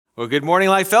Well, good morning,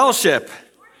 Life Fellowship.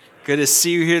 Good to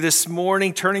see you here this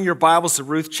morning. Turning your Bibles to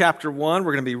Ruth chapter 1.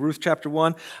 We're going to be Ruth chapter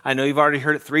 1. I know you've already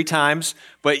heard it 3 times,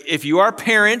 but if you are a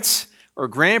parent or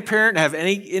grandparent, have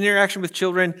any interaction with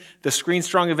children, the Screen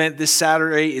Strong event this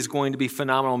Saturday is going to be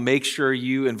phenomenal. Make sure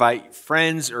you invite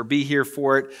friends or be here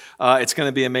for it. It's going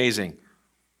to be amazing.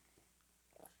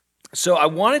 So I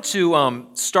wanted to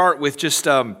start with just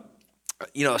a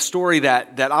story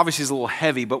that obviously is a little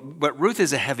heavy, but Ruth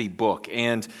is a heavy book.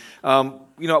 And,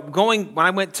 when I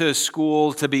went to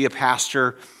school to be a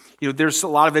pastor, there's a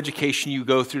lot of education you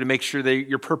go through to make sure that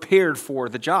you're prepared for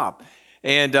the job.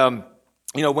 And,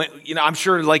 I'm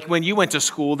sure like when you went to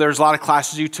school, there's a lot of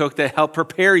classes you took that help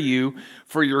prepare you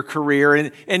for your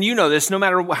career. And you know this, no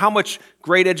matter how much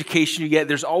great education you get,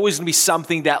 there's always going to be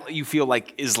something that you feel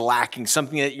like is lacking,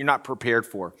 something that you're not prepared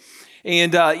for.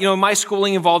 And, my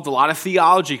schooling involved a lot of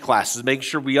theology classes, making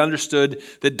sure we understood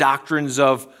the doctrines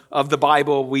of the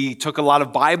Bible. We took a lot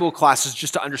of Bible classes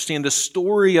just to understand the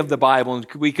story of the Bible, and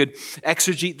we could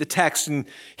exegete the text in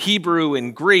Hebrew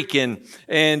and Greek. And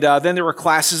then there were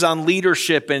classes on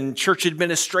leadership and church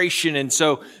administration. And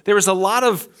so there was a lot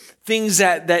of things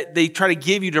that they try to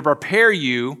give you to prepare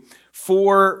you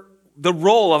for the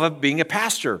role of being a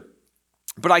pastor.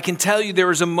 But I can tell you there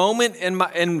was a moment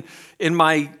in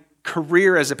my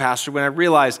career as a pastor when I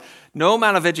realized no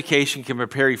amount of education can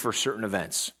prepare you for certain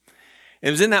events.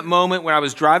 It was in that moment when I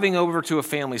was driving over to a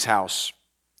family's house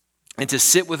and to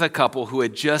sit with a couple who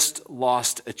had just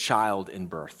lost a child in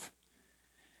birth.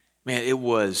 Man, it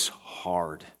was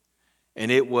hard and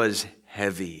it was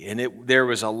heavy and there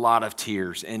was a lot of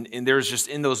tears. And there's just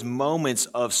in those moments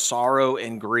of sorrow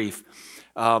and grief,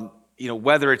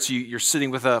 whether it's you're sitting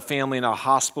with a family in a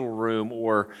hospital room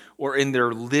or in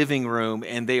their living room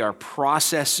and they are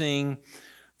processing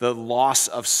the loss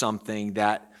of something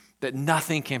that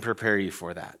nothing can prepare you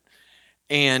for that.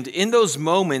 And in those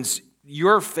moments,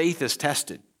 your faith is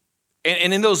tested.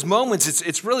 And in those moments,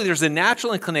 it's really, there's a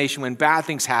natural inclination when bad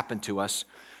things happen to us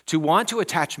to want to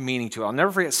attach meaning to it. I'll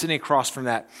never forget sitting across from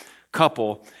that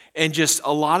couple and just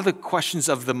a lot of the questions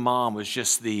of the mom was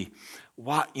just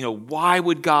why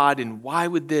would God and why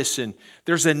would this? And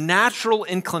there's a natural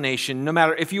inclination, no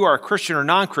matter if you are a Christian or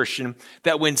non-Christian,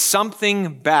 that when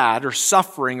something bad or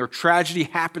suffering or tragedy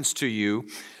happens to you,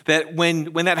 that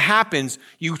when that happens,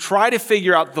 you try to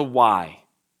figure out the why,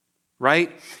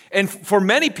 right? And for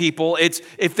many people, it's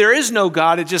if there is no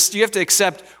God, you have to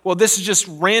accept, well, this is just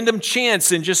random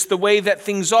chance and just the way that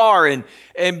things are.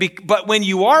 But when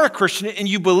you are a Christian and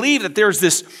you believe that there's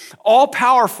this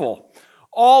all-powerful,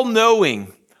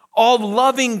 all-knowing,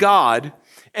 all-loving God,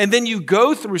 and then you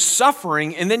go through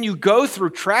suffering, and then you go through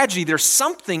tragedy, there's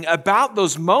something about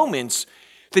those moments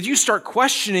that you start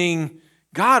questioning,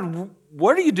 God,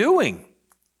 what are you doing?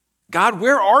 God,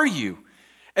 where are you?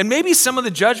 And maybe some of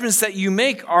the judgments that you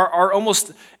make are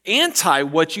almost anti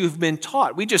what you've been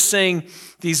taught. We just sang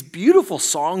these beautiful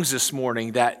songs this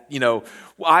morning that, you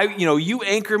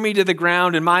anchor me to the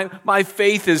ground and my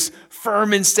faith is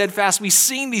firm and steadfast. We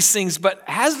sing these things, but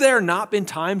has there not been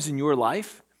times in your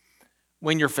life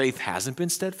when your faith hasn't been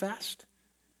steadfast?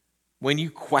 When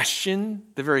you question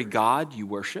the very God you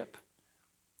worship?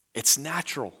 It's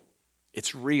natural.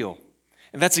 It's real.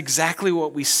 And that's exactly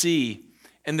what we see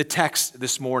in the text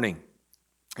this morning.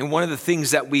 And one of the things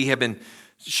that we have been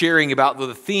sharing about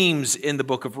the themes in the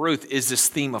book of Ruth is this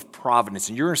theme of providence.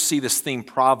 And you're going to see this theme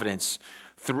providence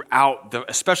throughout,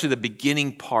 especially the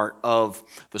beginning part of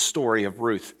the story of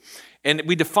Ruth. And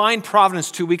we defined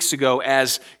providence 2 weeks ago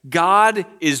as God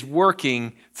is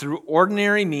working through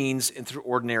ordinary means and through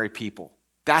ordinary people.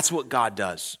 That's what God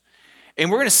does.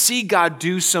 And we're going to see God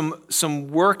do some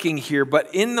working here,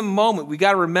 but in the moment, we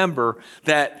got to remember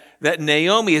that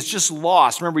Naomi has just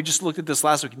lost. Remember, we just looked at this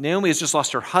last week. Naomi has just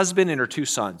lost her husband and her 2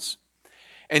 sons.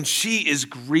 And she is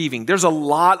grieving. There's a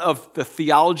lot of the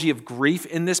theology of grief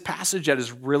in this passage that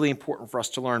is really important for us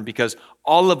to learn because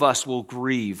all of us will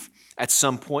grieve at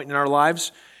some point in our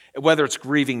lives, whether it's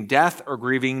grieving death or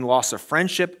grieving loss of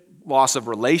friendship, loss of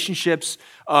relationships,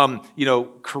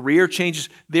 career changes.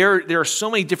 There are so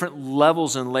many different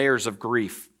levels and layers of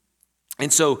grief.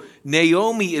 And so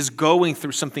Naomi is going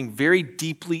through something very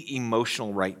deeply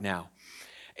emotional right now.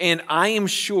 And I am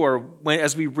sure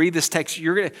as we read this text,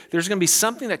 there's going to be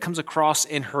something that comes across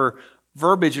in her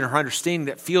verbiage and her understanding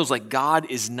that feels like God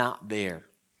is not there.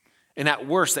 And at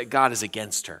worst, that God is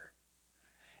against her.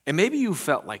 And maybe you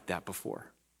felt like that before.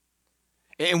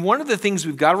 And one of the things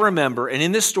we've got to remember, and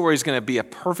in this story is going to be a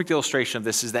perfect illustration of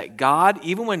this, is that God,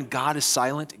 even when God is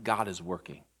silent, God is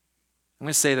working. I'm going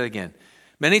to say that again.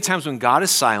 Many times when God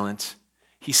is silent,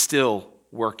 he's still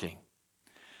working.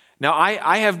 Now,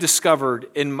 I have discovered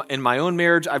in my own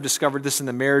marriage, I've discovered this in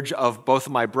the marriage of both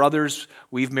of my brothers.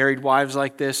 We've married wives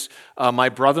like this. My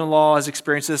brother-in-law has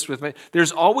experienced this with me.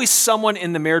 There's always someone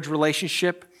in the marriage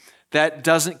relationship that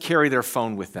doesn't carry their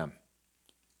phone with them.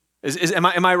 Am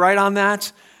I right on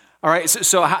that? All right,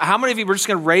 so how many of you, we're just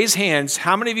going to raise hands,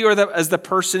 how many of you are as the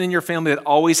person in your family that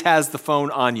always has the phone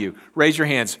on you? Raise your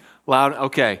hands. Loud,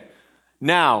 okay.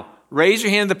 Now, raise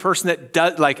your hand to the person that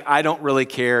does, like, I don't really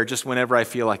care, just whenever I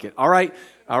feel like it. All right.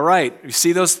 You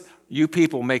see those? You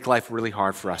people make life really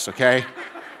hard for us, okay?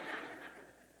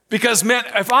 Because, man,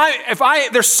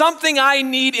 if there's something I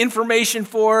need information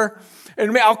for,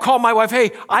 and I'll call my wife,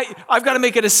 hey, I've got to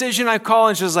make a decision. I call,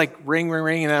 and she's like, ring, ring,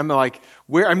 ring, and I'm like,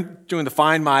 I'm doing the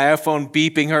Find My iPhone,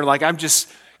 beeping her, like,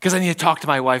 because I need to talk to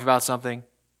my wife about something.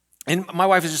 And my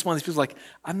wife is just one of these people like,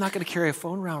 I'm not going to carry a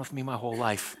phone around with me my whole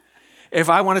life. If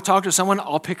I want to talk to someone,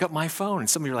 I'll pick up my phone. And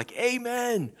some of you are like,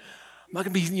 amen. I'm not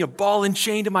going to be ball and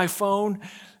chain to my phone.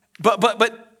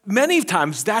 But many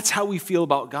times that's how we feel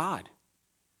about God,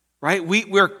 right?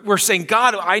 We're saying,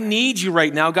 God, I need you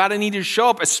right now. God, I need you to show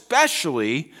up,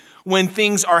 especially when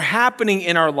things are happening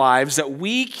in our lives that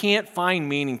we can't find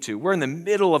meaning to. We're in the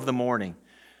middle of the morning,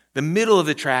 the middle of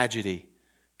the tragedy.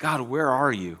 God, where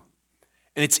are you?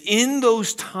 And it's in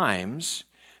those times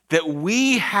that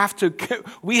we have to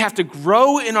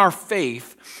grow in our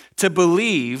faith to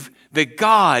believe that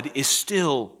God is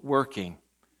still working.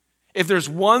 If there's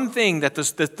one thing that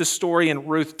the story in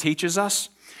Ruth teaches us,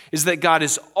 is that God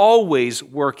is always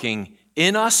working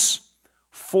in us,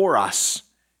 for us,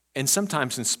 and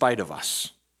sometimes in spite of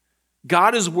us.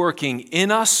 God is working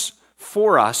in us,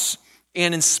 for us,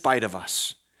 and in spite of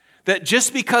us. That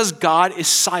just because God is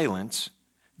silent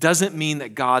doesn't mean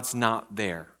that God's not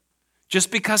there. Just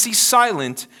because he's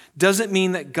silent doesn't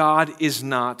mean that God is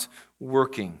not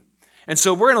working. And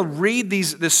so we're going to read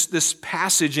this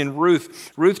passage in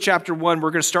Ruth chapter 1.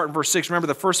 We're going to start in verse 6. Remember,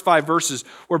 the first 5 verses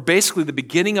were basically the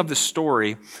beginning of the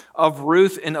story of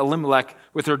Ruth and Elimelech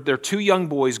with their 2 young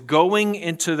boys going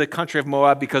into the country of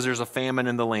Moab because there's a famine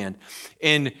in the land.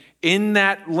 And in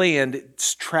that land,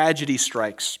 tragedy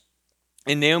strikes.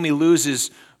 And Naomi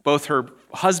loses both her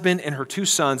husband and her 2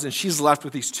 sons, and she's left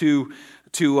with these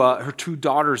her 2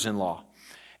 daughters-in-law.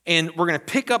 And we're going to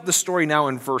pick up the story now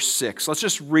in verse 6. Let's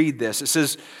just read this. It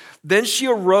says, Then she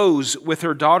arose with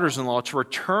her daughters-in-law to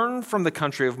return from the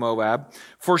country of Moab,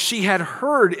 for she had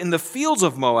heard in the fields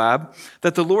of Moab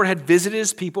that the Lord had visited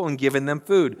his people and given them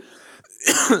food.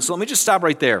 So let me just stop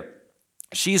right there.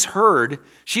 She's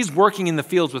working in the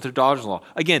fields with her daughters-in-law.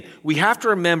 Again, we have to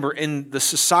remember in the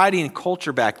society and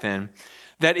culture back then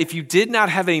that if you did not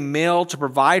have a male to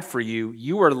provide for you,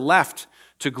 you were left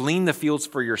to glean the fields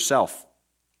for yourself.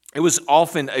 It was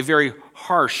often a very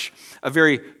harsh, a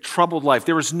very troubled life.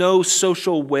 There was no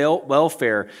social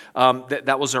welfare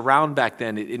that was around back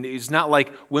then. It's not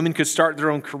like women could start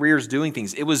their own careers doing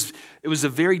things. It was a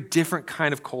very different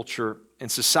kind of culture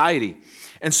and society.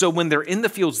 And so when they're in the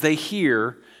fields, they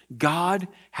hear God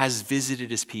has visited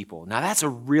his people. Now that's a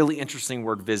really interesting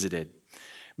word, visited.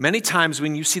 Many times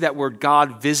when you see that word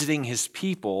God visiting his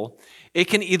people, it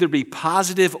can either be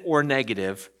positive or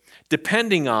negative,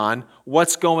 depending on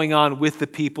what's going on with the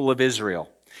people of Israel.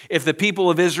 If the people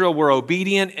of Israel were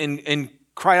obedient and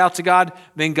cried out to God,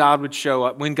 then God would show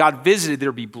up. When God visited, there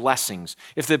would be blessings.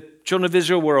 If the children of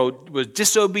Israel were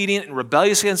disobedient and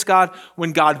rebellious against God,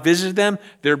 when God visited them,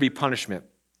 there would be punishment.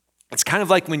 It's kind of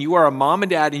like when you are a mom and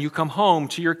dad and you come home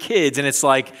to your kids and it's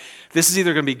like, this is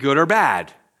either going to be good or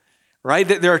bad, right?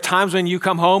 There are times when you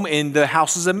come home and the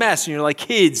house is a mess and you're like,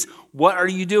 kids, what are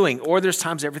you doing? Or there's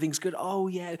times everything's good. Oh,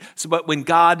 yeah. But when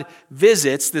God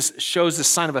visits, this shows the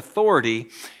sign of authority.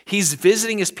 He's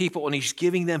visiting his people and he's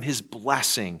giving them his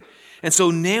blessing. And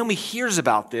so Naomi hears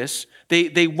about this.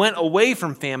 They went away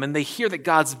from famine. They hear that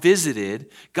God's visited.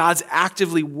 God's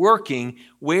actively working.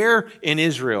 Where? In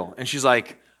Israel. And she's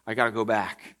like, I got to go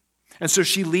back. And so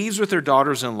she leaves with her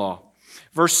daughters-in-law.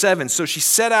 Verse 7, so she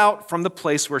set out from the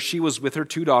place where she was with her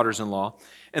 2 daughters-in-law,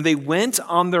 and they went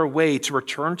on their way to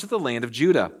return to the land of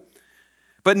Judah.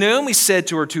 But Naomi said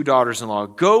to her 2 daughters-in-law,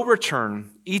 Go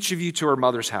return, each of you to her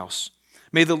mother's house.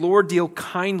 May the Lord deal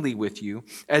kindly with you,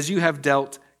 as you have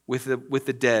dealt with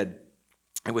the dead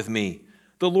and with me.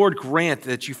 The Lord grant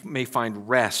that you may find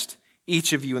rest,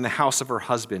 each of you in the house of her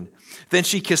husband. Then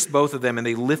she kissed both of them, and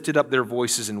they lifted up their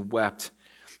voices and wept.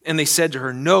 And they said to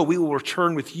her, No, we will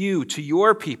return with you to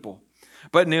your people.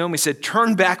 But Naomi said,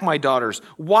 Turn back, my daughters.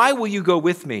 Why will you go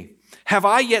with me? Have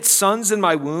I yet sons in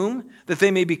my womb, that they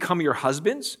may become your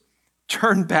husbands?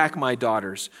 Turn back, my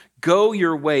daughters. Go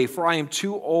your way, for I am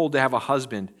too old to have a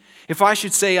husband. If I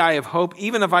should say I have hope,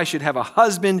 even if I should have a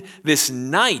husband this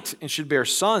night and should bear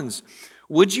sons,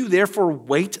 would you therefore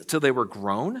wait till they were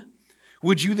grown?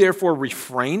 Would you therefore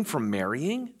refrain from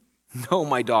marrying? No,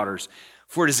 my daughters,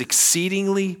 for it is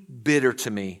exceedingly bitter to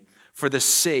me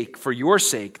for your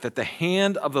sake, that the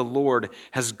hand of the Lord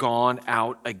has gone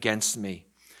out against me.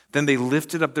 Then they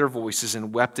lifted up their voices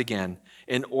and wept again.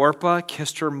 And Orpah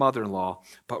kissed her mother-in-law,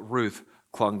 but Ruth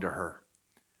clung to her.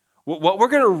 What we're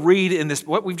going to read in this,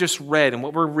 what we've just read and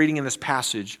what we're reading in this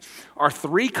passage are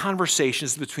three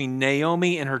conversations between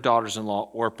Naomi and her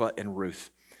daughters-in-law, Orpah and Ruth.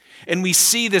 And we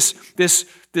see this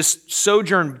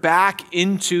sojourn back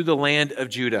into the land of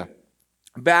Judah,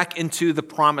 back into the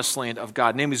promised land of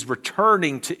God. Naomi's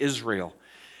returning to Israel.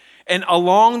 And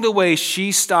along the way,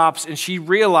 she stops and she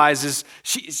realizes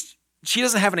she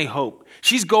doesn't have any hope.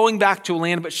 She's going back to a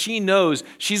land, but she knows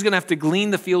she's going to have to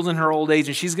glean the fields in her old age,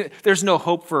 and there's no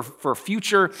hope for a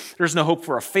future. There's no hope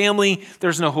for a family.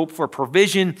 There's no hope for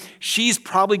provision. She's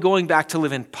probably going back to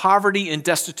live in poverty and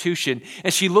destitution.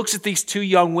 And she looks at these two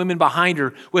young women behind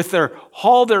her with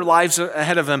all their lives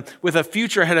ahead of them, with a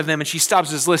future ahead of them, and she stops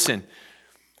and says, listen,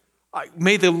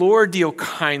 may the Lord deal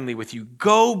kindly with you.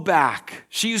 Go back.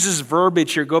 She uses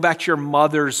verbiage here. Go back to your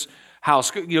mother's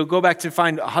house. Go back to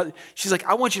find. She's like,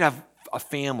 I want you to have a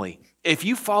family. If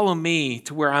you follow me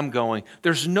to where I'm going,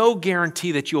 there's no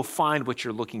guarantee that you'll find what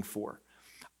you're looking for.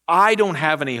 I don't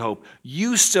have any hope.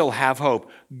 You still have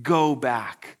hope. Go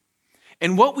back.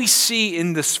 And what we see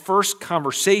in this first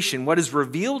conversation, what is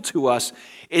revealed to us,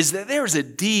 is that there's a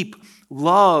deep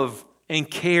love and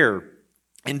care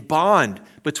and bond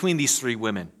between these three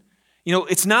women.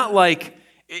 It's not like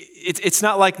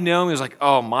Naomi was like,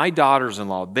 oh, my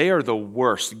daughters-in-law, they are the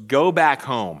worst. Go back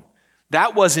home.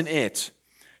 That wasn't it.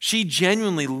 She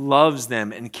genuinely loves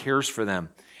them and cares for them.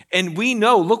 And we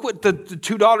know, look what the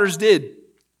two daughters did.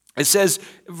 It says,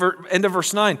 end of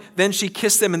verse 9, then she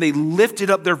kissed them and they lifted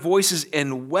up their voices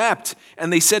and wept.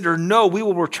 And they said to her, no, we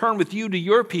will return with you to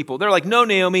your people. They're like, no,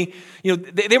 Naomi.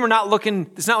 They were not looking,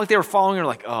 it's not like they were following her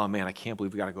like, oh man, I can't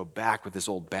believe we got to go back with this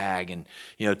old bag and,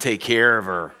 take care of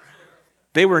her.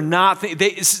 They were not,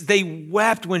 they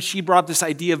wept when she brought this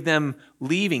idea of them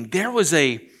leaving. There was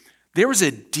a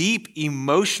deep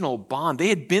emotional bond. They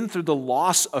had been through the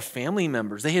loss of family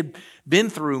members. They had been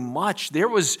through much. There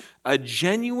was a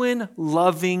genuine,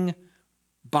 loving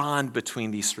bond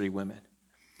between these three women.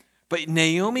 But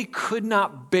Naomi could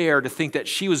not bear to think that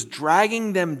she was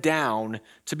dragging them down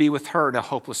to be with her in a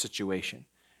hopeless situation.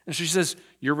 And so she says,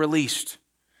 you're released.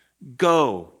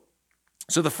 Go.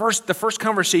 So the first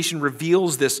conversation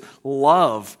reveals this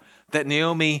love that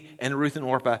Naomi and Ruth and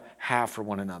Orpah have for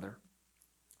one another.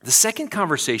 The second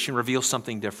conversation reveals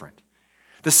something different.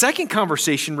 The second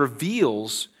conversation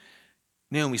reveals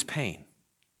Naomi's pain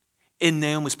in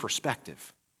Naomi's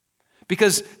perspective.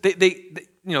 Because they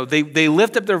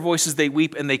lift up their voices, they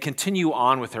weep, and they continue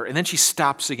on with her. And then she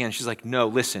stops again. She's like, no,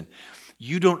 listen,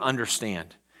 you don't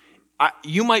understand.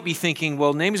 You might be thinking,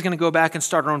 well, Naomi's going to go back and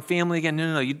start her own family again.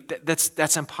 No,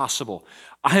 that's impossible.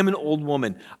 I am an old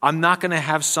woman. I'm not going to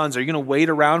have sons. Are you going to wait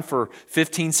around for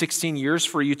 15, 16 years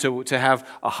for you to have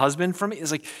a husband for me?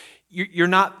 It's like, you're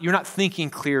not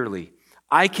thinking clearly.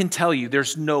 I can tell you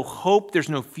there's no hope, there's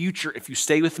no future if you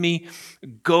stay with me.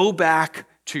 Go back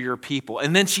to your people.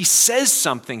 And then she says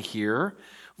something here.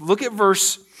 Look at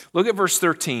verse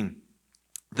 13,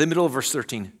 the middle of verse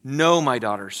 13. No, my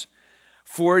daughters,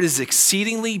 for it is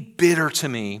exceedingly bitter to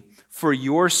me for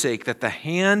your sake that the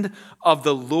hand of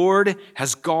the Lord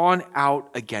has gone out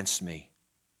against me.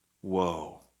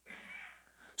 Whoa.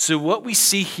 So what we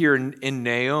see here in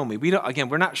Naomi,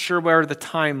 we're not sure where the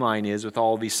timeline is with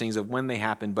all these things of when they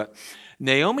happened, but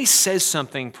Naomi says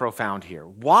something profound here.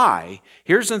 Why?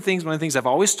 Here's one of the things I've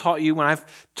always taught you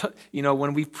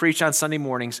when we've preached on Sunday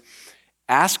mornings.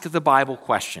 Ask the Bible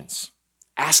questions.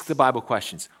 Ask the Bible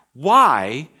questions.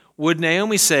 Why would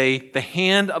Naomi say, the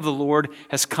hand of the Lord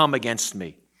has come against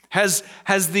me? Has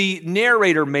the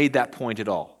narrator made that point at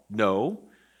all? No,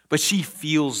 but she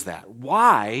feels that.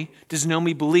 Why does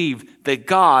Naomi believe that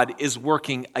God is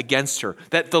working against her?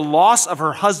 That the loss of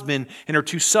her husband and her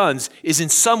two sons is in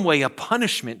some way a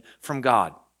punishment from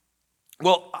God?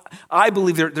 Well, I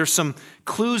believe there's some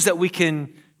clues that we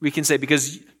can say,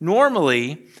 because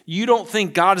normally you don't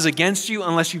think God is against you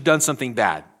unless you've done something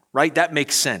bad, right? That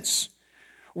makes sense.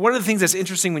 One of the things that's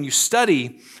interesting when you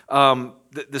study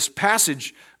this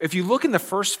passage, if you look in the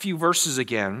first few verses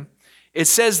again, it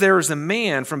says there was a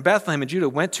man from Bethlehem in Judah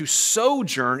went to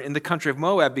sojourn in the country of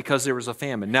Moab because there was a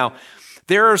famine. Now,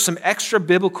 there are some extra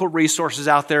biblical resources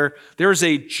out there. There's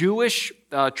a Jewish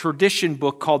tradition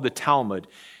book called the Talmud.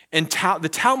 And the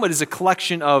Talmud is a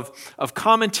collection of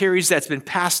commentaries that's been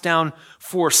passed down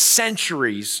for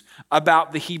centuries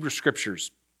about the Hebrew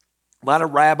Scriptures. A lot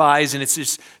of rabbis, and it's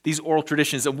just these oral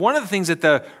traditions. And one of the things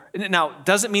that now,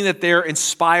 doesn't mean that they're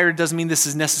inspired, doesn't mean this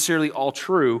is necessarily all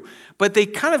true, but they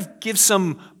kind of give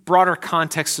some broader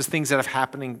context to things that are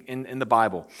happening in the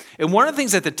Bible. And one of the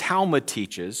things that the Talmud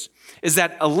teaches is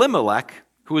that Elimelech,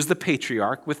 who was the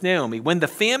patriarch with Naomi, when the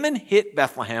famine hit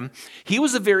Bethlehem, he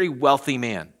was a very wealthy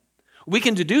man. We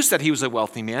can deduce that he was a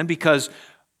wealthy man because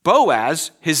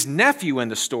Boaz, his nephew in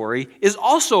the story, is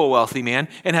also a wealthy man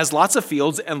and has lots of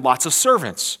fields and lots of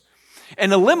servants.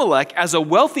 And Elimelech, as a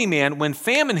wealthy man, when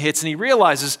famine hits and he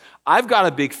realizes, I've got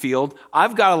a big field,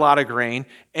 I've got a lot of grain,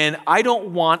 and I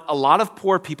don't want a lot of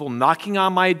poor people knocking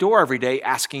on my door every day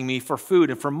asking me for food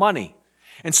and for money.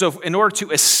 And so in order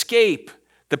to escape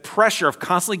the pressure of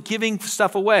constantly giving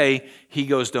stuff away, he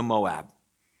goes to Moab.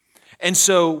 And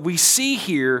so we see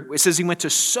here, it says he went to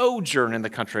sojourn in the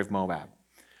country of Moab.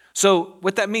 So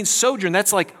what that means, sojourn,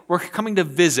 that's like we're coming to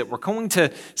visit. We're going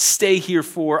to stay here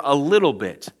for a little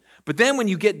bit. But then when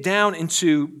you get down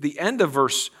into the end of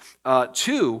verse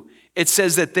 2, it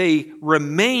says that they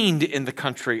remained in the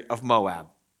country of Moab.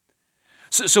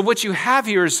 So what you have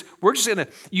here is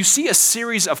you see a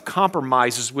series of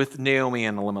compromises with Naomi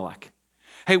and Elimelech.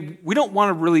 Hey, we don't want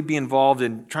to really be involved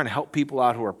in trying to help people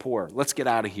out who are poor. Let's get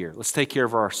out of here. Let's take care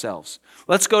of ourselves.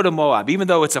 Let's go to Moab. Even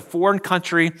though it's a foreign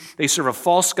country, they serve a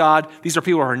false god. These are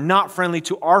people who are not friendly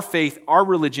to our faith, our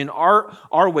religion,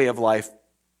 our way of life.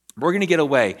 We're going to get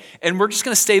away. And we're just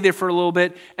going to stay there for a little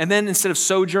bit. And then instead of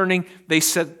sojourning, they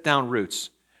set down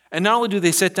roots. And not only do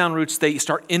they set down roots, they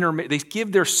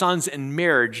give their sons in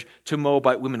marriage to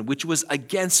Moabite women, which was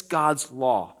against God's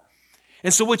law.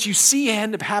 And so what you see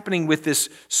end up happening with this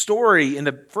story in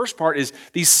the first part is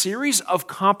these series of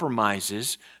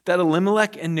compromises that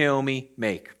Elimelech and Naomi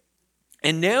make.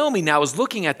 And Naomi now is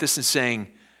looking at this and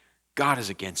saying, God is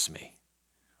against me.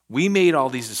 We made all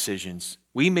these decisions.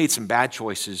 We made some bad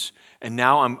choices, and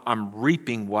now I'm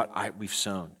reaping what we've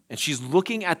sown. And she's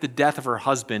looking at the death of her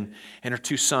husband and her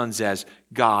two sons as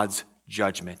God's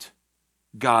judgment,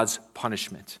 God's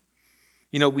punishment.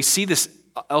 You know, we see this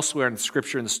elsewhere in the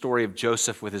scripture in the story of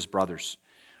Joseph with his brothers.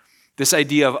 This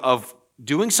idea of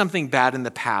doing something bad in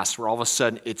the past where all of a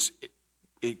sudden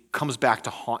it comes back to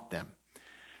haunt them.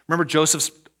 Remember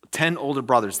Joseph's 10 older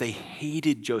brothers. They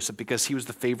hated Joseph because he was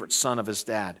the favorite son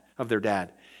of their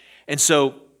dad. And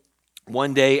so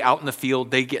one day out in the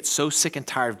field, they get so sick and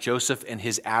tired of Joseph and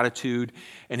his attitude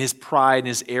and his pride and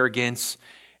his arrogance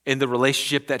and the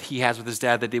relationship that he has with his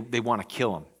dad that they want to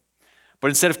kill him. But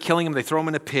instead of killing him, they throw him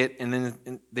in a pit, and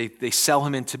then they sell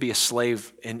him in to be a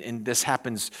slave. And this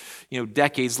happens,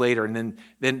 decades later. And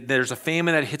then there's a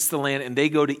famine that hits the land, and they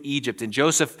go to Egypt. And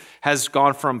Joseph has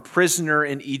gone from prisoner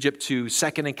in Egypt to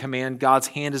second in command. God's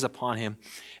hand is upon him.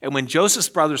 And when Joseph's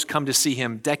brothers come to see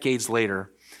him decades later,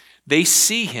 they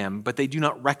see him, but they do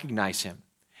not recognize him.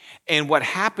 And what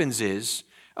happens is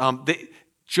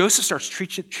Joseph starts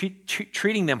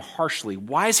treating them harshly.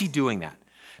 Why is he doing that?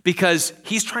 Because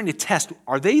he's trying to test,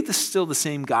 are they still the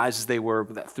same guys as they were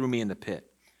that threw me in the pit?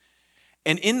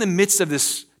 And in the midst of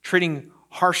this treating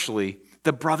harshly,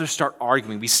 the brothers start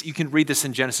arguing. You can read this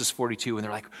in Genesis 42, and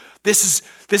they're like, this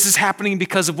is happening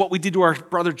because of what we did to our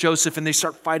brother Joseph, and they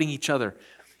start fighting each other.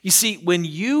 You see, when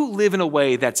you live in a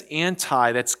way that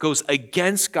goes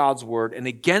against God's word and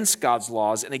against God's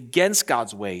laws and against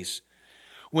God's ways,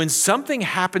 when something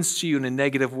happens to you in a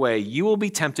negative way, you will be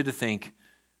tempted to think,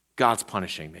 God's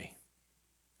punishing me.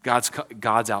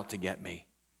 God's out to get me.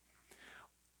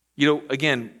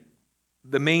 Again,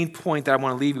 the main point that I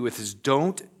want to leave you with is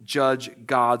don't judge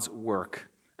God's work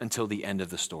until the end of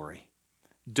the story.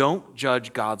 Don't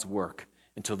judge God's work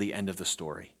until the end of the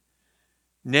story.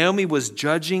 Naomi was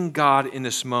judging God in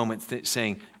this moment,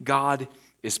 saying, God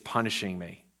is punishing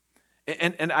me.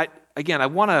 And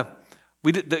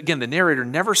the narrator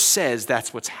never says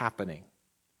that's what's happening.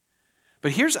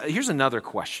 But here's another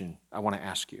question I want to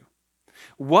ask you.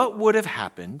 What would have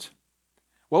happened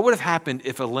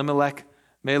if Elimelech,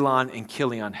 Mahlon, and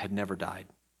Chilion had never died?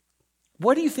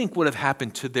 What do you think would have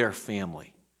happened to their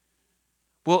family?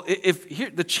 Well,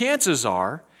 the chances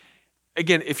are,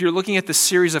 again, if you're looking at the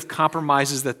series of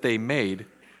compromises that they made,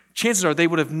 chances are they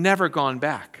would have never gone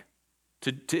back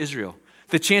to Israel.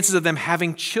 The chances of them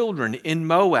having children in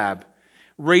Moab,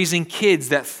 raising kids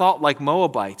that thought like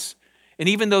Moabites, and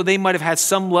even though they might have had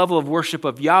some level of worship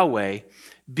of Yahweh,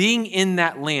 being in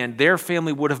that land, their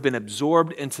family would have been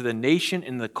absorbed into the nation,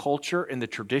 in the culture, in the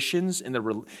traditions, in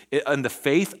the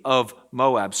faith of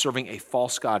Moab, serving a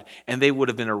false god. And they would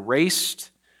have been erased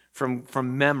from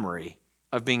memory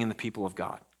of being in the people of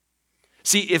God.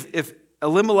 See, if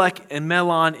Elimelech and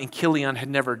Mahlon and Chilion had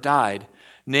never died,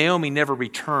 Naomi never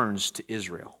returns to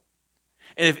Israel.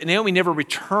 And if Naomi never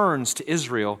returns to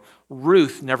Israel,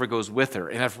 Ruth never goes with her.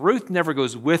 And if Ruth never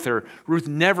goes with her, Ruth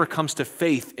never comes to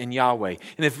faith in Yahweh.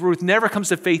 And if Ruth never comes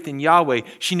to faith in Yahweh,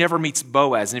 she never meets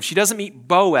Boaz. And if she doesn't meet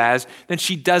Boaz, then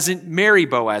she doesn't marry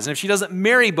Boaz. And if she doesn't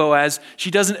marry Boaz,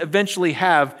 she doesn't eventually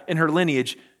have in her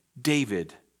lineage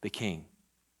David, the king.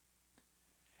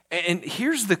 And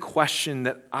here's the question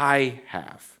that I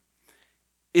have.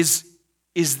 Is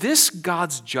this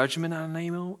God's judgment on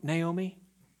Naomi?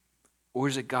 Or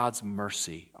is it God's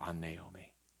mercy on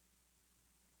Naomi?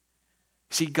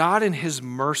 See, God in his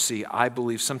mercy, I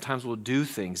believe, sometimes will do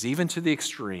things, even to the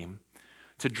extreme,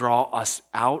 to draw us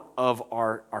out of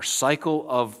our cycle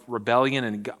of rebellion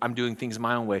and I'm doing things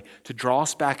my own way, to draw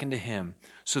us back into him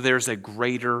so there's a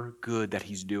greater good that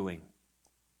he's doing.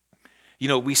 You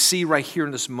know, we see right here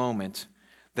in this moment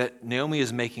that Naomi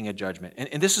is making a judgment.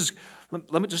 And this is,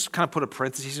 let me just kind of put a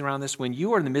parenthesis around this. When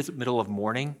you are in the middle of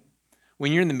mourning,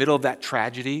 when you're in the middle of that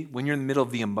tragedy, when you're in the middle of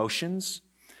the emotions,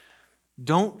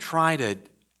 don't try to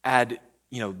add,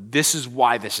 this is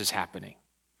why this is happening.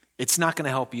 It's not going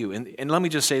to help you. And let me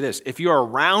just say this. If you're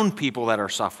around people that are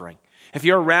suffering, if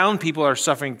you're around people that are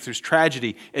suffering through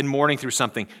tragedy and mourning through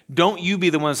something, don't you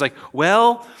be the one that's like,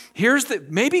 well,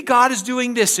 maybe God is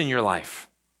doing this in your life.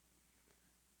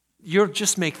 You'll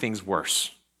just make things worse.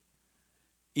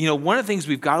 One of the things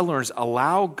we've got to learn is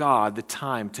allow God the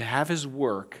time to have his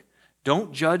work.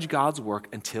 Don't judge God's work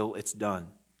until it's done,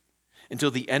 until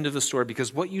the end of the story.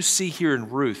 Because what you see here in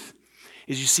Ruth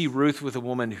is you see Ruth with a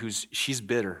woman she's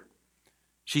bitter.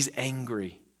 She's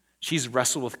angry. She's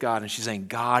wrestled with God and she's saying,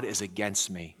 God is against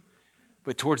me.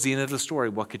 But towards the end of the story,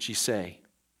 what could she say?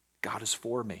 God is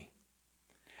for me.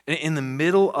 And in the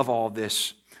middle of all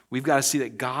this, we've got to see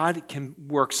that God can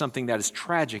work something that is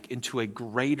tragic into a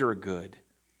greater good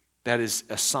that is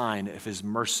a sign of his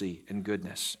mercy and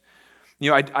goodness.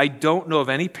 I don't know of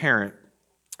any parent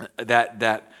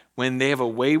that when they have a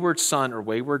wayward son or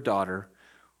wayward daughter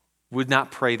would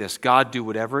not pray this, God, do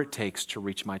whatever it takes to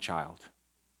reach my child.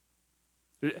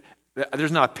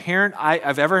 There's not a parent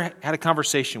I've ever had a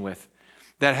conversation with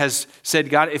that has said,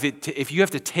 God, if you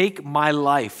have to take my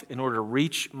life in order to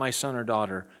reach my son or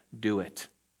daughter, do it.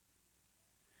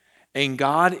 And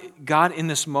God in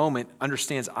this moment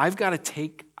understands I've got to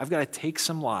take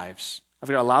some lives. I've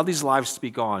got to allow these lives to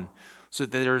be gone so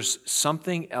that there's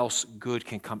something else good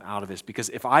can come out of this. Because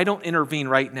if I don't intervene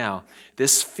right now,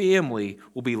 this family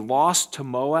will be lost to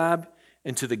Moab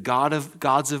and to the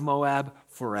gods of Moab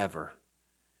forever.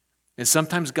 And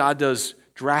sometimes God does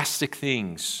drastic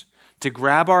things to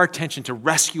grab our attention, to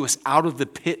rescue us out of the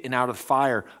pit and out of the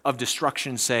fire of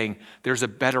destruction, saying, there's a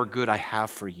better good I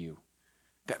have for you.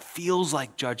 That feels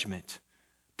like judgment,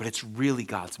 but it's really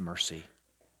God's mercy.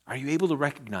 Are you able to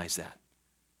recognize that?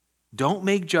 Don't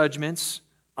make judgments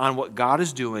on what God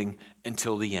is doing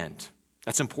until the end.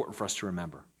 That's important for us to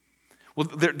remember. Well,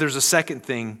 there's a second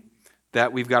thing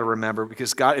that we've got to remember,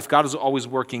 because if God is always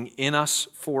working in us,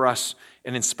 for us,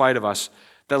 and in spite of us,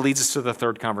 that leads us to the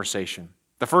third conversation.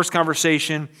 The first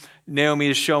conversation, Naomi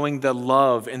is showing the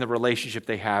love in the relationship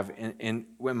they have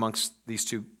amongst these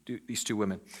two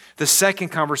women. The second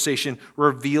conversation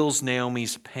reveals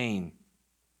Naomi's pain.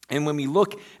 And when we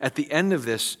look at the end of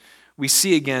this, we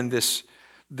see again this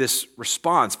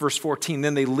response. Verse 14,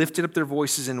 then they lifted up their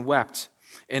voices and wept.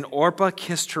 And Orpah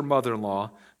kissed her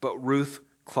mother-in-law, but Ruth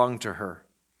clung to her.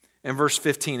 And verse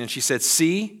 15, and she said,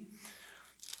 see,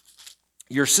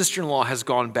 your sister-in-law has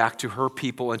gone back to her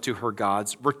people and to her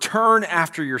gods. Return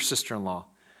after your sister-in-law.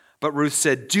 But Ruth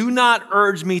said, do not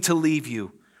urge me to leave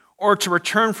you or to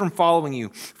return from following you.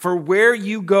 For where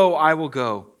you go, I will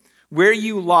go. Where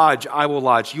you lodge, I will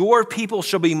lodge. Your people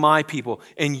shall be my people,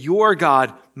 and your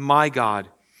God, my God.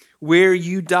 Where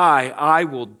you die, I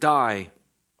will die,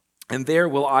 and there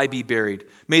will I be buried.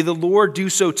 May the Lord do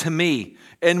so to me,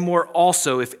 and more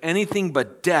also, if anything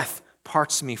but death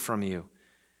parts me from you.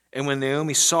 And when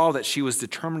Naomi saw that she was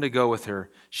determined to go with her,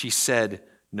 she said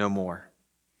no more.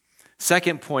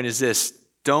 Second point is this: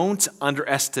 don't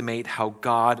underestimate how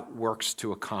God works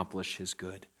to accomplish his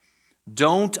good.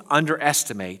 Don't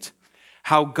underestimate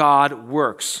how God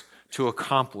works to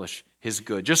accomplish his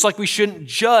good. Just like we shouldn't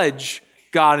judge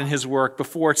God and his work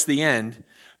before it's the end,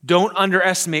 don't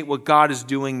underestimate what God is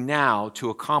doing now to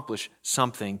accomplish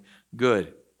something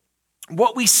good.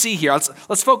 What we see here,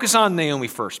 let's focus on Naomi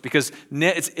first, because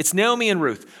it's Naomi and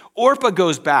Ruth. Orpah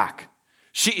goes back.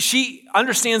 She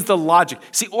understands the logic.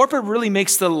 See, Orpah really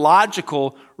makes the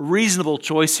logical, reasonable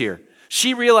choice here.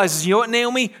 She realizes, you know what,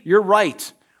 Naomi, you're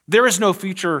right. There is no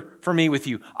future for me with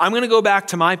you. I'm going to go back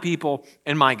to my people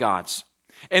and my gods.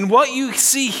 And what you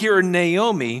see here in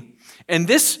Naomi, and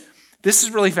this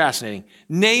is really fascinating.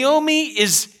 Naomi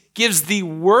gives the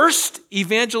worst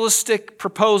evangelistic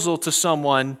proposal to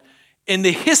someone in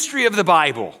the history of the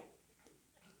Bible.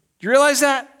 Do you realize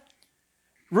that?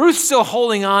 Ruth's still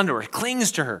holding on to her,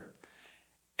 clings to her.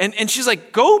 And she's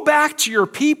like, go back to your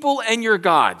people and your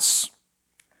gods.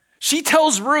 She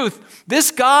tells Ruth,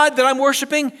 this God that I'm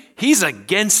worshiping, he's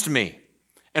against me.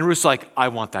 And Ruth's like, I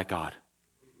want that God.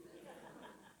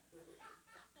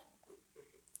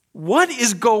 What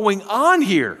is going on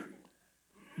here?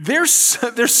 There's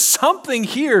something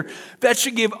here that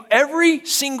should give every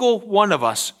single one of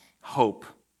us hope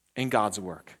in God's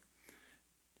work.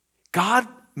 God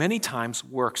many times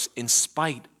works in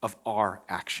spite of our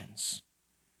actions.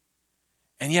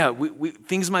 And yeah,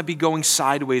 things might be going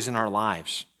sideways in our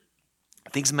lives.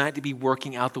 Things might be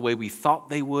working out the way we thought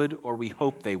they would or we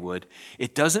hoped they would.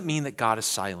 It doesn't mean that God is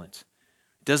silent.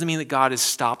 It doesn't mean that God has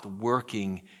stopped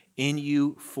working in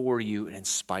you, for you, and in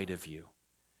spite of you.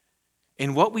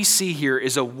 And what we see here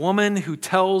is a woman who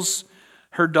tells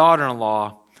her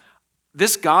daughter-in-law,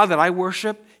 this God that I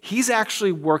worship, he's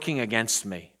actually working against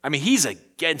me. I mean, he's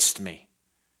against me.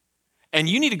 And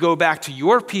you need to go back to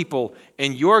your people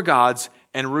and your gods.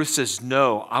 And Ruth says,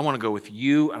 no, I want to go with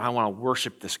you and I want to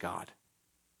worship this God.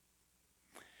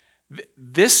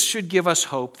 This should give us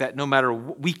hope that no matter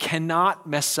what, we cannot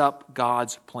mess up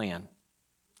God's plan.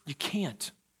 You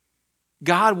can't.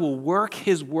 God will work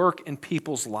his work in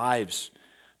people's lives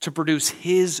to produce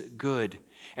his good.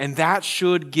 And that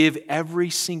should give every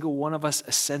single one of us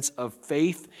a sense of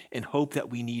faith and hope that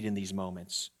we need in these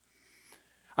moments.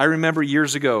 I remember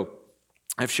years ago,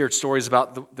 I've shared stories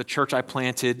about the church I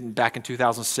planted back in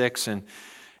 2006,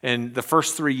 and the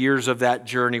first 3 years of that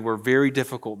journey were very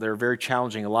difficult. They were very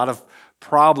challenging, a lot of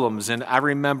problems. And I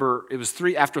remember it was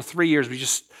after 3 years, we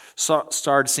just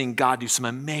started seeing God do some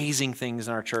amazing things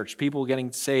in our church. People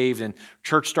getting saved and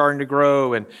church starting to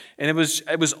grow. And it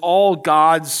was all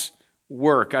God's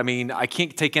work. I mean, I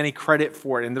can't take any credit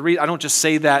for it. And I don't just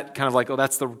say that kind of like, oh,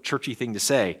 that's the churchy thing to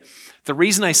say. The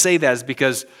reason I say that is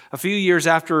because a few years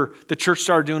after the church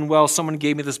started doing well, someone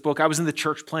gave me this book. I was in the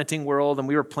church planting world, and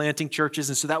we were planting churches,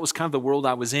 and so that was kind of the world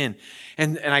I was in.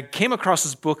 And I came across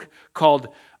this book called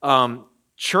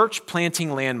Church Planting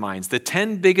Landmines, the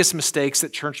 10 biggest mistakes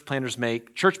that church planters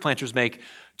make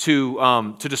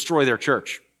to destroy their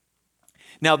church.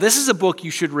 Now, this is a book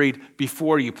you should read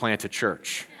before you plant a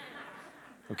church.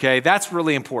 Okay, that's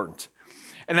really important.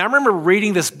 And I remember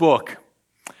reading this book,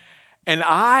 and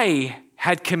I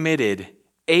had committed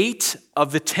 8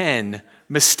 of the 10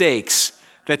 mistakes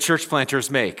that church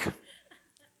planters make.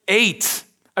 8.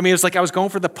 I mean, it was like I was going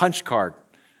for the punch card.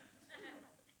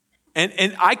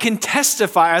 And I can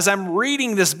testify as I'm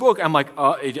reading this book, I'm like,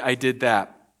 oh, I did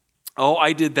that. Oh,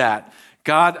 I did that.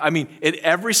 God, I mean, at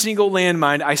every single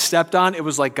landmine I stepped on, it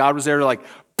was like God was there to like,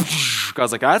 I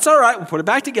was like, that's all right, we'll put it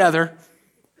back together.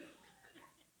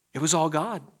 It was all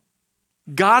God.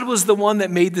 God was the one that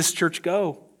made this church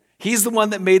go. He's the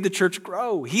one that made the church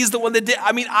grow. He's the one that did.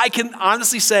 I mean, I can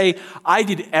honestly say I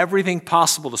did everything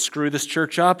possible to screw this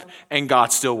church up, and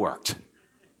God still worked.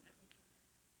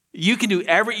 You can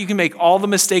you can make all the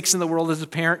mistakes in the world as a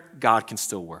parent, God can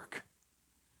still work.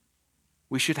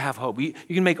 We should have hope. You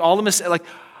can make all the mistakes, like,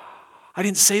 I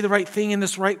didn't say the right thing in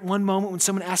this right one moment when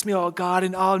someone asked me, oh, God,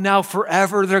 and oh, now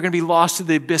forever they're going to be lost to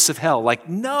the abyss of hell. Like,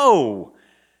 no.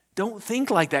 Don't think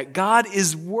like that. God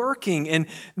is working. And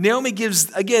Naomi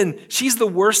gives, again, she's the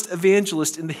worst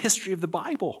evangelist in the history of the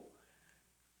Bible.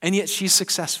 And yet she's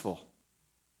successful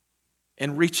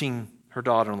in reaching her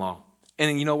daughter-in-law.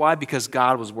 And you know why? Because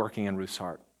God was working in Ruth's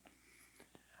heart.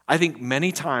 I think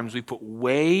many times we put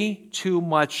way too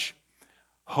much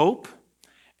hope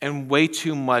and way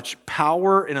too much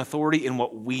power and authority in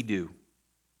what we do.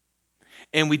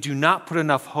 And we do not put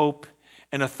enough hope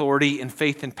and authority and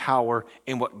faith and power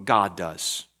in what God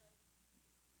does.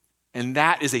 And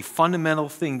that is a fundamental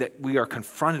thing that we are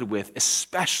confronted with,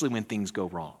 especially when things go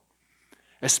wrong,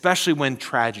 especially when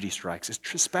tragedy strikes,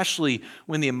 especially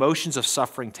when the emotions of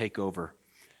suffering take over.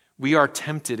 We are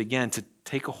tempted, again, to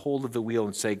take a hold of the wheel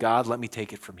and say, God, let me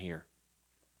take it from here.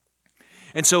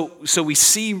 And so we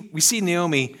see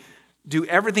Naomi do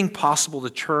everything possible to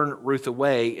turn Ruth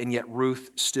away, and yet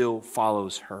Ruth still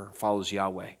follows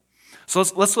Yahweh. So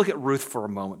let's look at Ruth for a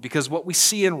moment, because what we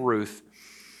see in Ruth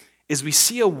is we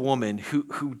see a woman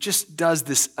who just does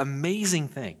this amazing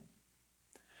thing.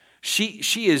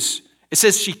 It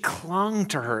says she clung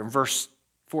to her in verse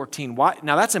 14. Why?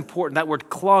 Now that's important. That word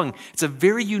clung, it's a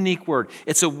very unique word.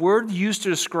 It's a word used to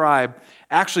describe,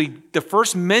 actually, the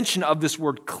first mention of this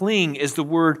word cling is the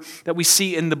word that we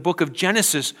see in the book of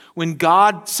Genesis when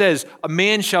God says, a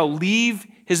man shall leave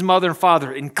his mother and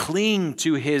father and cling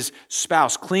to his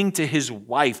spouse, cling to his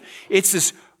wife. It's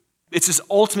this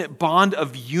ultimate bond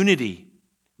of unity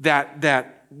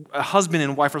that a husband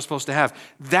and wife are supposed to have.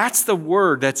 That's the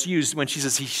word that's used when she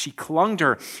says she clung to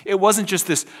her. It wasn't just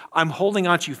this, I'm holding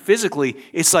on to you physically.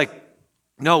 It's like,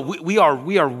 no, we are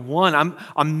one.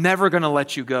 I'm never going to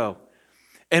let you go.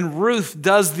 And Ruth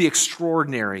does the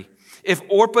extraordinary. If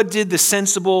Orpah did the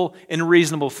sensible and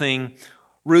reasonable thing,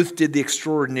 Ruth did the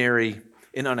extraordinary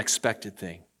and unexpected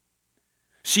thing.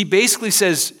 She basically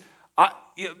says,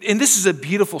 and this is a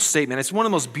beautiful statement. It's one of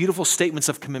the most beautiful statements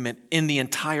of commitment in the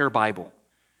entire Bible.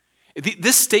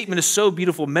 This statement is so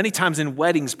beautiful. Many times in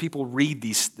weddings, people read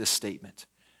this statement.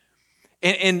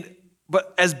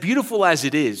 But as beautiful as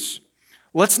it is,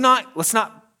 let's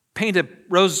not paint a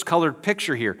rose-colored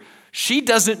picture here. She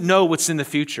doesn't know what's in the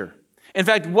future. In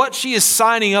fact, what she is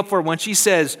signing up for when she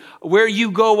says, where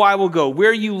you go, I will go.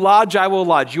 Where you lodge, I will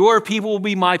lodge. Your people will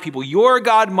be my people. Your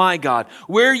God, my God.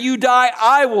 Where you die,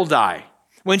 I will die.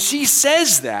 When she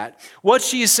says that, what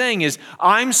she is saying is,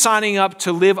 I'm signing up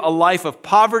to live a life of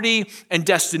poverty and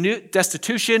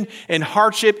destitution and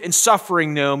hardship and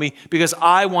suffering, Naomi, because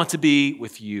I want to be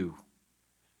with you.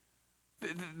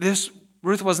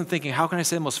 Ruth wasn't thinking, how can I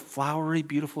say the most flowery,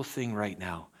 beautiful thing right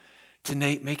now to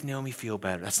make Naomi feel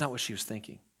better? That's not what she was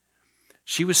thinking.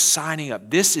 She was signing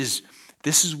up. This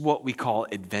is what we call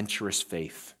adventurous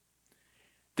faith.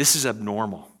 This is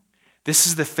abnormal. This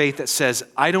is the faith that says,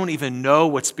 I don't even know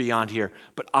what's beyond here,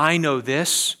 but I know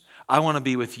this. I want to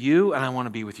be with you, and I want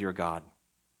to be with your God,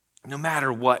 no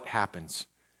matter what happens.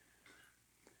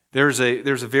 There's a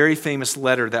very famous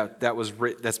letter that was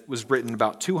written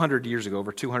about 200 years ago,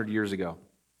 over 200 years ago.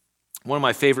 One of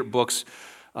my favorite books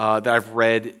that I've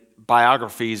read,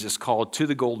 biographies, is called To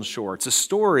the Golden Shore. It's a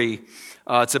story,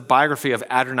 it's a biography of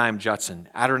Adoniram Judson.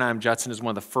 Adoniram Judson is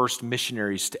one of the first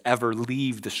missionaries to ever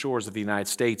leave the shores of the United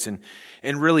States. And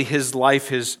really his life,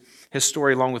 his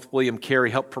story, along with William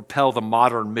Carey, helped propel the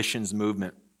modern missions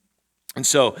movement. And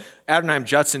so Adoniram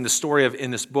Judson, the story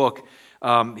in this book,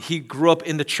 he grew up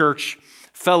in the church,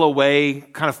 fell away,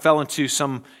 kind of fell into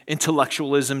some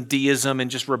intellectualism, deism,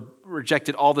 and just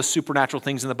rejected all the supernatural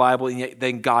things in the Bible, and yet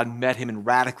then God met him and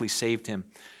radically saved him.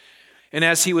 And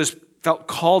as he felt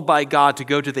called by God to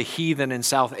go to the heathen in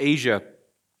South Asia,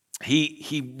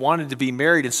 he wanted to be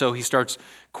married, and so he starts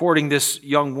courting this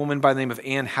young woman by the name of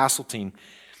Anne Hasseltine.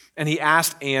 And he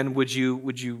asked Anne, would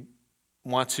you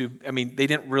want to, they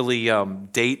didn't really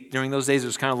date during those days. It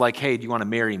was kind of like, hey, do you want to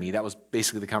marry me? That was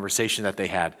basically the conversation that they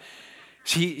had.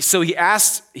 So he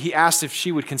asked if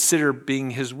she would consider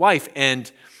being his wife,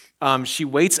 and she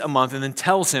waits a month and then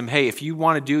tells him, hey, if you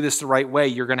want to do this the right way,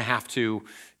 you're going to have to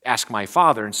ask my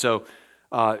father. And so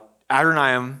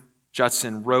Adoniram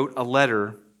Judson wrote a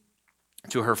letter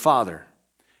to her father.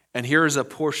 And here is a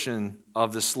portion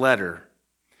of this letter.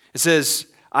 It says,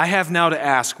 I have now to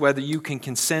ask whether you can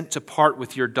consent to part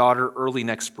with your daughter early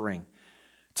next spring,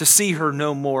 to see her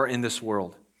no more in this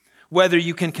world. Whether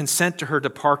you can consent to her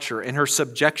departure and her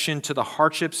subjection to the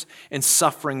hardships and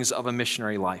sufferings of a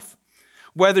missionary life.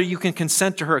 Whether you can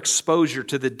consent to her exposure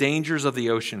to the dangers of the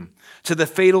ocean, to the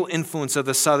fatal influence of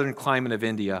the southern climate of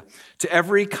India, to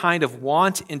every kind of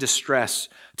want and distress,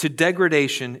 to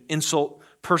degradation, insult,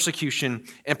 persecution,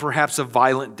 and perhaps a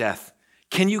violent death.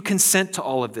 Can you consent to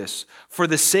all of this for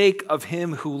the sake of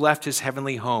him who left his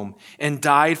heavenly home and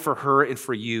died for her and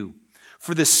for you?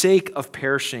 For the sake of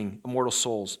perishing immortal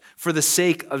souls, for the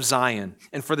sake of Zion,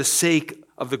 and for the sake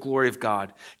of the glory of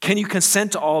God. Can you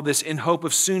consent to all this in hope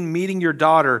of soon meeting your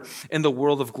daughter in the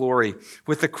world of glory,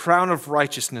 with the crown of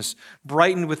righteousness,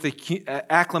 brightened with the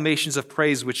acclamations of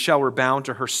praise which shall rebound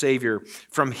to her Savior,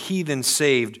 from heathen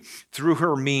saved, through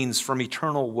her means from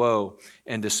eternal woe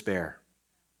and despair?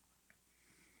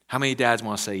 How many dads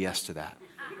want to say yes to that?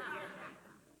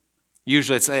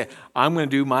 Usually it's, hey, I'm going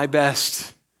to do my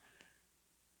best.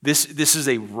 This is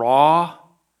a raw,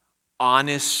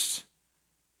 honest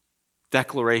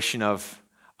declaration of,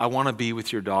 I want to be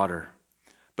with your daughter,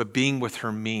 but being with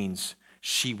her means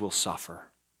she will suffer.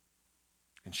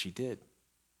 And she did.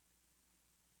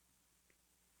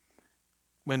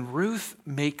 When Ruth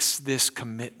makes this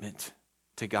commitment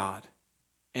to God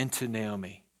and to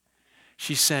Naomi,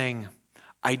 she's saying,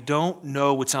 I don't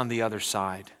know what's on the other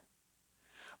side,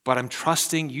 but I'm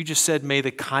trusting. You just said, may the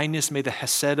kindness, may the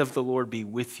hesed of the Lord be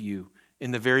with you.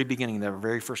 In the very beginning, the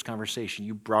very first conversation,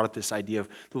 you brought up this idea of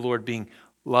the Lord being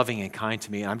loving and kind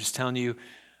to me. And I'm just telling you,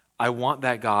 I want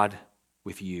that, God,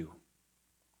 with you.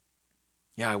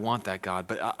 Yeah, I want that, God,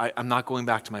 but I'm not going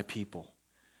back to my people.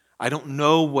 I don't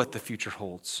know what the future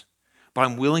holds, but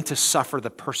I'm willing to suffer the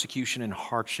persecution and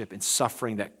hardship and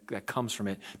suffering that comes from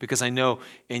it, because I know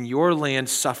in your land,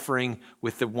 suffering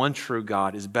with the one true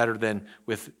God is better than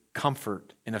with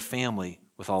comfort in a family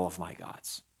with all of my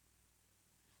gods.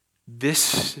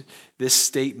 This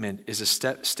statement is a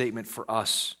statement for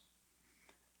us.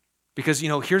 Because,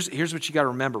 here's what you got to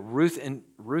remember. Ruth and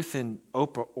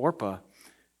Orpah,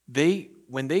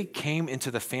 when they came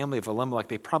into the family of Elimelech,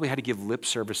 they probably had to give lip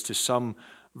service to some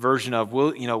version of,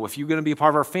 well, if you're going to be a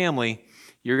part of our family,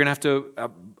 you're going to have to,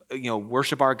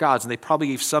 worship our gods. And they probably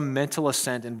gave some mental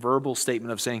assent and verbal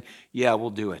statement of saying, yeah, we'll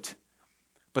do it.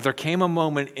 But there came a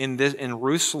moment in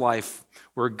Ruth's life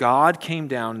where God came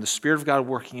down and the Spirit of God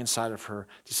working inside of her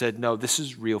to said, no, this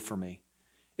is real for me.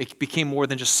 It became more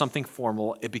than just something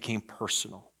formal. It became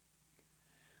personal.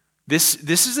 This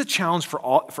is a challenge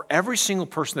for every single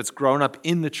person that's grown up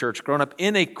in the church, grown up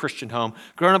in a Christian home,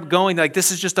 grown up going like,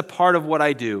 this is just a part of what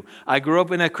I do. I grew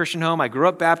up in a Christian home. I grew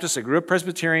up Baptist. I grew up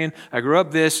Presbyterian. I grew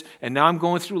up this, and now I'm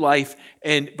going through life.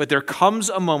 But there comes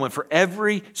a moment for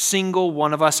every single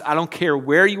one of us. I don't care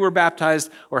where you were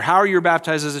baptized or how you were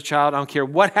baptized as a child. I don't care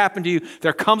what happened to you.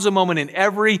 There comes a moment in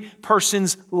every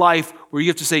person's life where you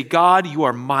have to say, God, you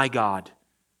are my God.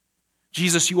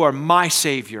 Jesus, you are my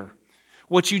Savior.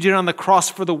 What you did on the cross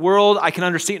for the world, I can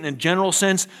understand in a general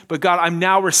sense, but God, I'm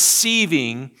now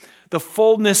receiving the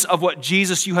fullness of what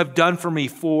Jesus you have done for me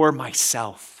for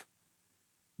myself.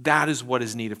 That is what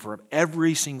is needed for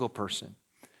every single person.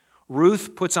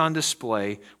 Ruth puts on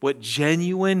display what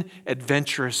genuine,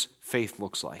 adventurous faith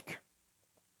looks like.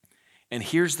 And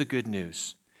here's the good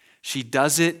news. She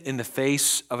does it in the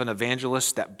face of an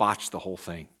evangelist that botched the whole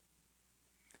thing.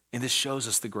 And this shows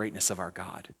us the greatness of our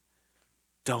God.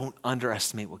 Don't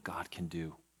underestimate what God can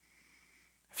do.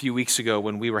 A few weeks ago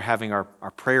when we were having our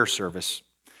prayer service,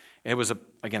 it was,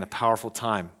 again, a powerful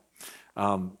time.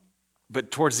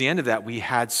 But towards the end of that, we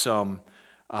had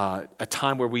a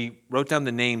time where we wrote down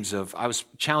the names I was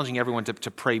challenging everyone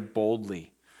to pray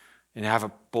boldly and have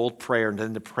a bold prayer and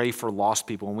then to pray for lost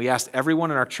people. And we asked everyone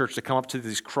in our church to come up to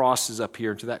these crosses up here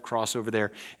and to that cross over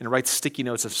there and write sticky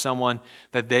notes of someone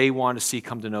that they want to see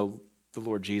come to know the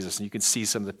Lord Jesus. And you can see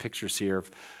some of the pictures here of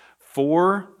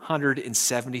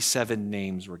 477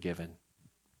 names were given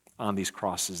on these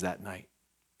crosses that night.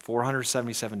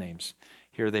 477 names.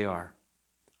 Here they are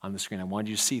on the screen. I wanted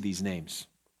you to see these names.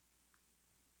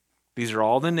 These are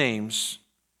all the names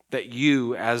that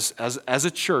you, as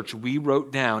a church, we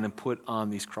wrote down and put on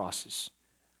these crosses.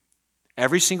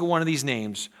 Every single one of these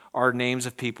names are names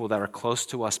of people that are close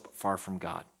to us but far from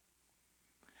God.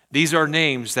 These are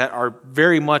names that are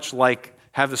very much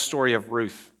have the story of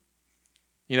Ruth.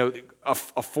 A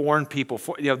foreign people.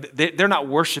 They're not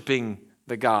worshiping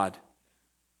the God.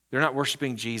 They're not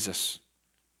worshiping Jesus.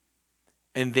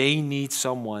 And they need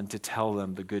someone to tell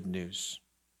them the good news.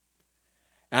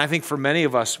 And I think for many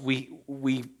of us, we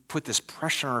put this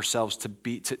pressure on ourselves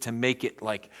to make it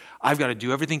like, I've got to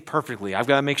do everything perfectly. I've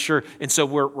got to make sure. And so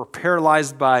we're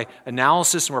paralyzed by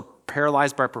analysis and we're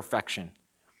paralyzed by perfection.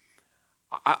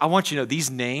 I want you to know these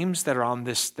names that are on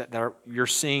this, you're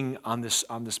seeing on this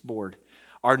board,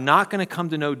 are not going to come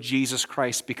to know Jesus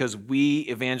Christ because we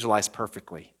evangelize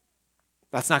perfectly.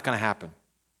 That's not going to happen.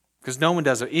 Because no one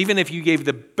does it. Even if you gave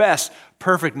the best,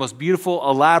 perfect, most beautiful,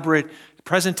 elaborate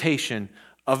presentation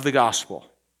of the gospel,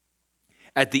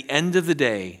 at the end of the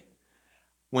day,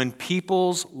 when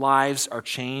people's lives are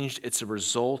changed, it's a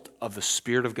result of the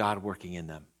Spirit of God working in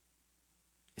them.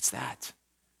 It's that.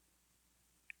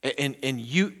 And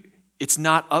it's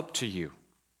not up to you.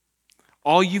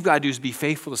 All you've got to do is be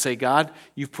faithful to say, God,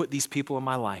 you've put these people in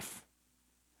my life.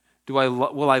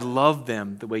 Will I love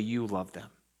them the way you love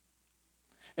them?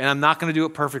 And I'm not going to do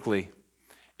it perfectly.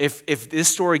 If this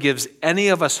story gives any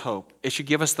of us hope, it should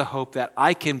give us the hope that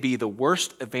I can be the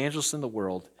worst evangelist in the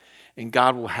world and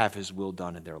God will have his will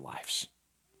done in their lives.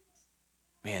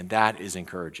 Man, that is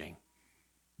encouraging.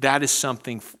 That is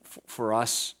something for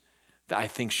us that I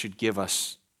think should give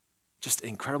us just an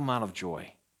incredible amount of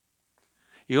joy.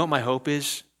 You know what my hope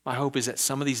is? My hope is that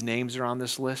some of these names that are on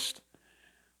this list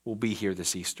will be here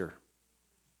this Easter.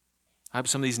 I hope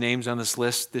some of these names on this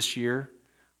list this year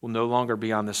will no longer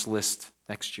be on this list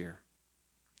next year.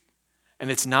 And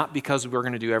it's not because we're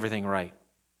going to do everything right.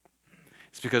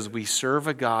 It's because we serve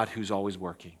a God who's always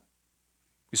working.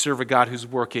 We serve a God who's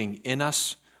working in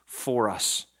us, for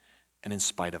us, and in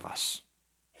spite of us.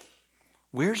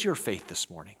 Where's your faith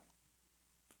this morning?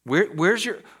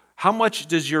 How much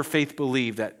does your faith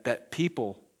believe that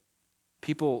people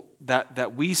People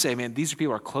that we say, man, these are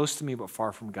people who are close to me but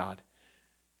far from God.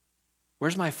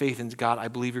 Where's my faith in God? I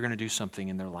believe you're going to do something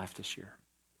in their life this year.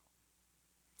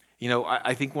 You know,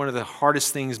 I think one of the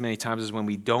hardest things many times is when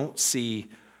we don't see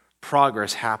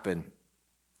progress happen,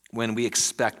 when we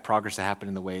expect progress to happen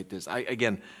in the way it does.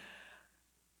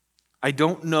 I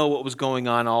don't know what was going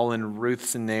on all in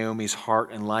Ruth's and Naomi's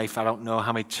heart and life. I don't know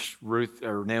how much Ruth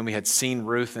or Naomi had seen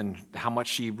Ruth and how much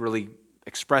she really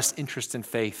expressed interest in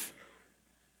faith.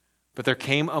 But there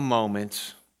came a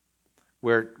moment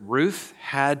where Ruth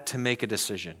had to make a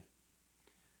decision.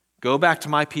 Go back to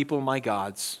my people, my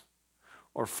gods,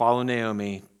 or follow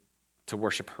Naomi to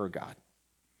worship her God.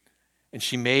 And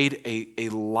she made a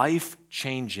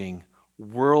life-changing,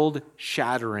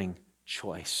 world-shattering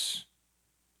choice.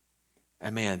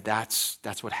 And man, that's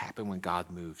what happened when God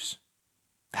moves.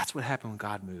 That's what happened when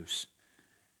God moves.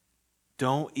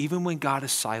 Even when God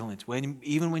is silent,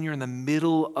 even when you're in the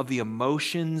middle of the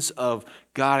emotions of,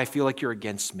 God, I feel like you're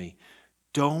against me,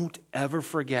 don't ever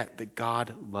forget that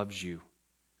God loves you.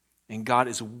 And God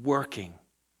is working.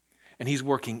 And he's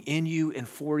working in you and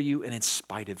for you and in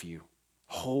spite of you.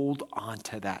 Hold on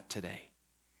to that today.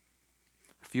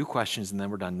 A few questions and then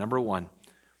we're done. Number one,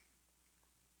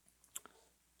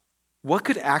 what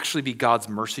could actually be God's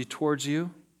mercy towards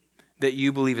you that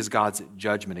you believe is God's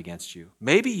judgment against you?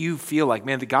 Maybe you feel like,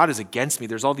 man, that God is against me.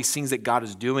 There's all these things that God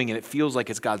is doing and it feels like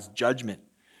it's God's judgment.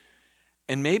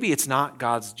 And maybe it's not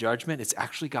God's judgment, it's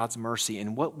actually God's mercy.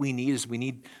 And what we need is we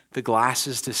need the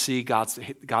glasses to see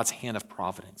God's hand of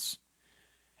providence.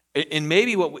 And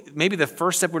maybe the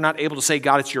first step, we're not able to say,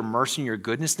 God, it's your mercy and your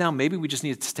goodness now. Maybe we just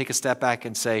need to take a step back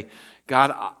and say,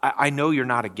 God, I know you're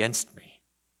not against me.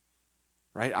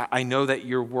 Right? I know that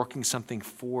you're working something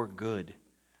for good.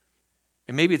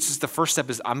 And maybe it's just the first step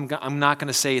is I'm not going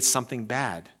to say it's something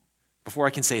bad before I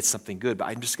can say it's something good, but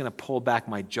I'm just going to pull back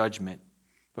my judgment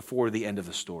before the end of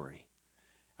the story.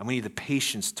 And we need the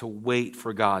patience to wait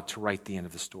for God to write the end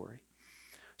of the story.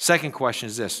 Second question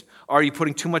is this: are you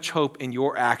putting too much hope in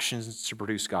your actions to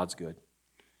produce God's good?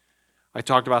 I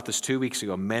talked about this 2 weeks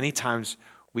ago. Many times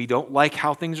we don't like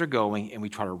how things are going and we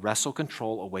try to wrestle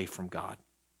control away from God,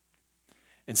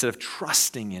 instead of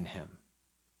trusting in him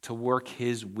to work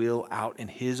his will out in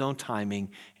his own timing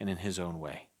and in his own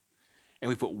way. And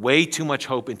we put way too much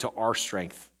hope into our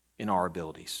strength, in our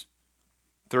abilities.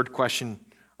 Third question,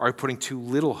 are we putting too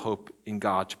little hope in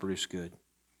God to produce good?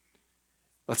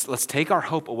 Let's take our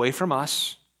hope away from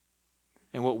us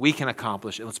and what we can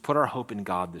accomplish, and let's put our hope in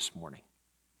God this morning.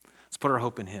 Let's put our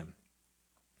hope in him.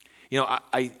 You know,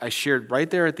 I shared right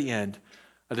there at the end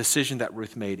a decision that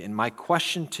Ruth made. And my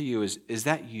question to you is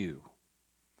that you?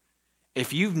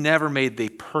 If you've never made the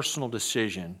personal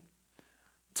decision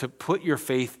to put your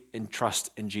faith and trust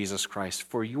in Jesus Christ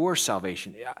for your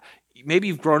salvation, maybe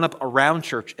you've grown up around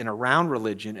church and around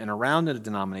religion and around a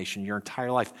denomination your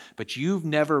entire life, but you've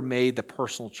never made the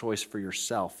personal choice for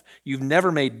yourself. You've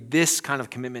never made this kind of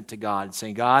commitment to God and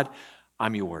saying, God,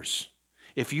 I'm yours.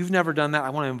 If you've never done that, I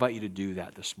want to invite you to do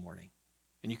that this morning.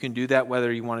 And you can do that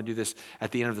whether you want to do this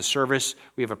at the end of the service.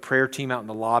 We have a prayer team out in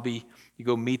the lobby. You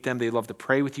go meet them. They love to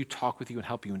pray with you, talk with you, and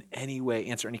help you in any way,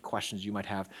 answer any questions you might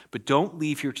have. But don't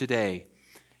leave here today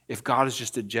if God is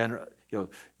just a general,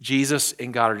 Jesus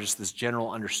and God are just this general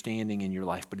understanding in your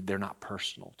life, but they're not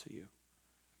personal to you.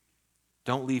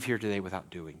 Don't leave here today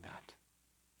without doing that.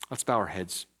 Let's bow our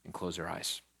heads and close our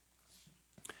eyes.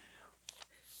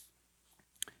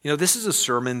 This is a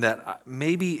sermon that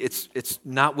maybe it's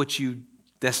not what you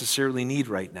necessarily need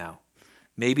right now.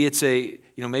 Maybe it's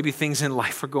maybe things in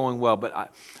life are going well,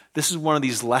 but this is one of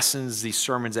these lessons, these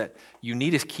sermons that you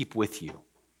need to keep with you.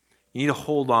 You need to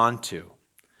hold on to,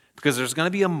 because there's going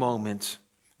to be a moment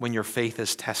when your faith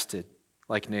is tested,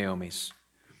 like Naomi's.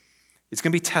 It's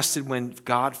going to be tested when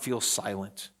God feels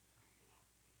silent.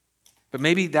 But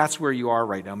maybe that's where you are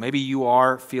right now. Maybe you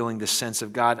are feeling the sense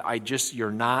of, God, you're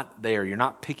not there. You're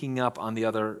not picking up on the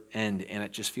other end, and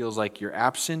it just feels like you're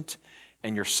absent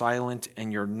and you're silent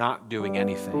and you're not doing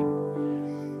anything.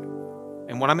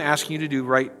 And what I'm asking you to do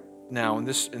right now in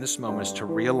this moment is to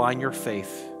realign your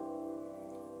faith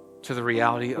to the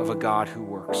reality of a God who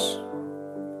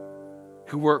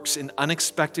works in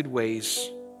unexpected ways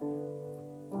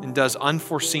and does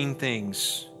unforeseen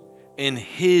things in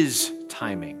his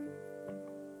timing,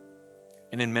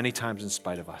 and in many times in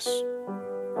spite of us.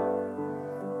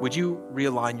 Would you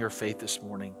realign your faith this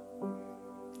morning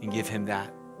and give him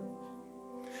that?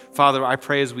 Father, I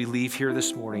pray as we leave here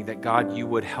this morning that, God, you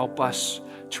would help us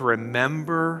to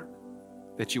remember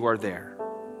that you are there,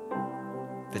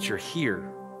 that you're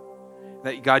here,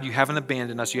 that, God, you haven't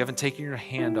abandoned us, you haven't taken your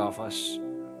hand off us,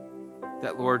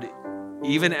 that, Lord,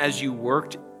 even as you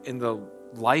worked in the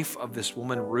life of this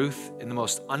woman, Ruth, in the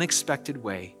most unexpected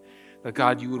way, that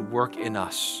God, you would work in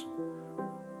us,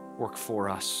 work for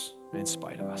us, in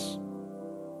spite of us.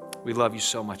 We love you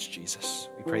so much, Jesus.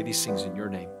 We pray these things in your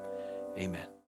name. Amen.